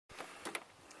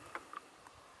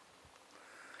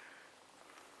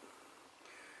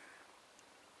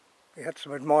We had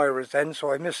some admirers then,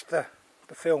 so I missed the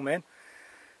filming.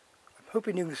 I'm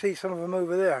hoping you can see some of them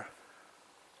over there.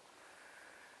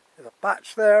 There's a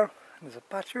batch there, and there's a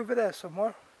batch over there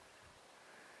somewhere.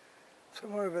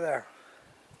 Somewhere over there.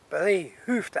 But they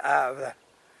hoofed it out of the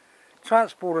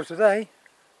transporter today.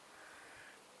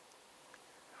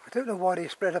 I don't know why they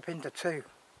split up into two.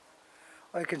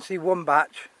 I can see one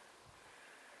batch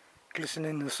glistening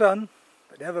in the sun,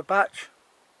 but the other batch,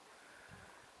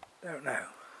 don't know.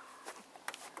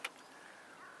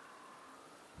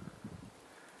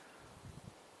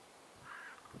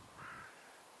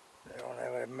 They're on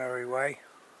their merry way.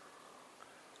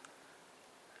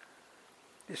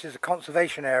 This is a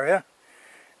conservation area,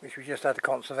 which we just had the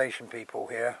conservation people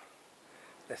here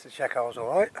just to check I was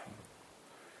alright.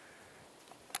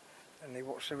 And they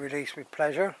watched the release with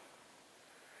pleasure.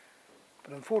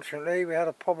 But unfortunately we had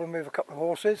a problem with a couple of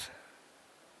horses,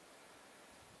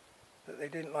 that they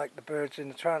didn't like the birds in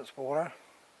the transporter.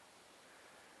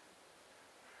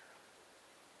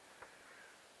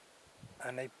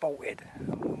 And they bolted.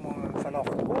 One woman fell off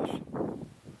the horse.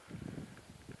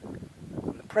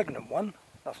 And the pregnant one,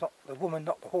 that's not the woman,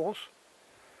 not the horse,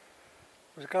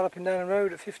 was galloping down the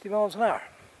road at 50 miles an hour.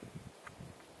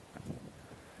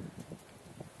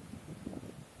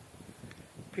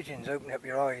 Pigeons open up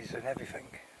your eyes and everything.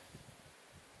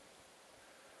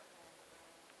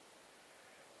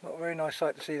 Not a very nice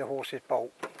sight to see the horses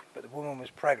bolt, but the woman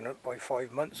was pregnant by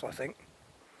 5 months, I think.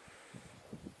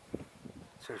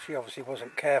 So she obviously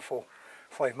wasn't careful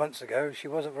 5 months ago. She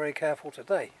wasn't very careful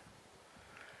today.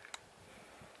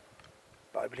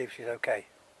 But I believe she's okay.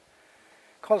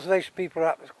 Conservation people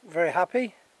are very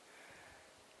happy.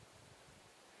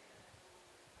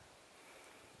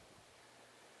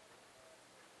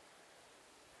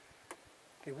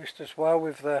 They wished us well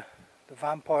with the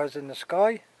vampires in the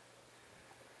sky,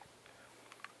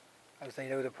 as they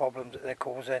know the problems that they're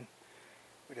causing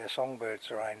with their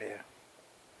songbirds around here.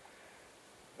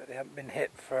 But they haven't been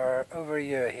hit for over a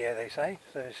year here, they say,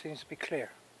 so it seems to be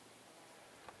clear.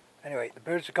 Anyway, the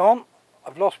birds are gone.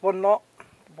 I've lost one lot.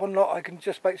 One lot I can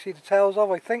just about see the tails of,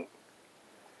 I think.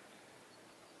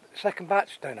 The second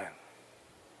batch, don't know.